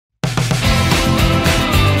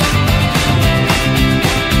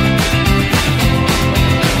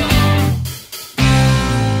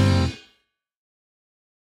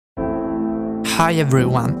Hi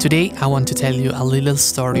everyone, today I want to tell you a little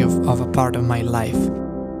story of a part of my life.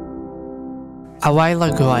 A while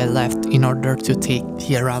ago I left in order to take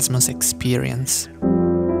the Erasmus experience.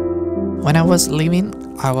 When I was leaving,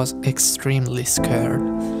 I was extremely scared.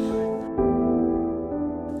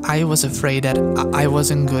 I was afraid that I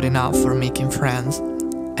wasn't good enough for making friends,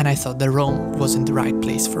 and I thought that Rome wasn't the right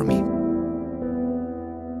place for me.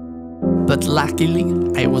 But luckily,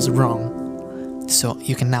 I was wrong. So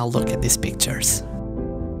you can now look at these pictures.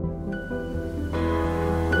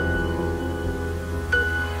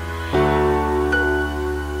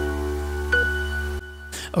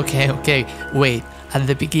 Okay, wait. At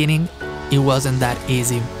the beginning, it wasn't that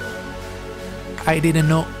easy. I didn't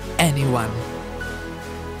know anyone.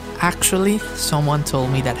 Actually, someone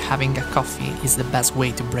told me that having a coffee is the best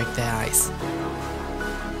way to break the ice.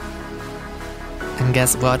 And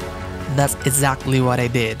guess what? That's exactly what I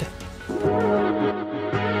did.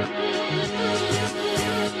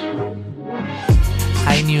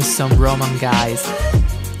 I knew some Roman guys.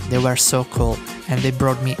 They were so cool and they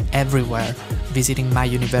brought me everywhere, visiting my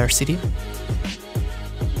university.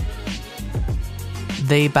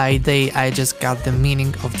 Day by day I just got the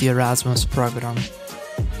meaning of the Erasmus program.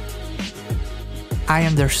 I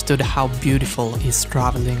understood how beautiful is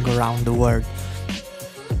traveling around the world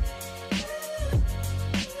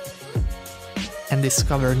and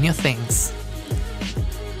discover new things.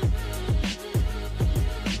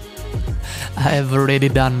 I have already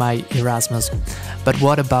done my Erasmus, but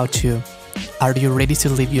what about you? Are you ready to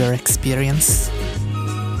live your experience?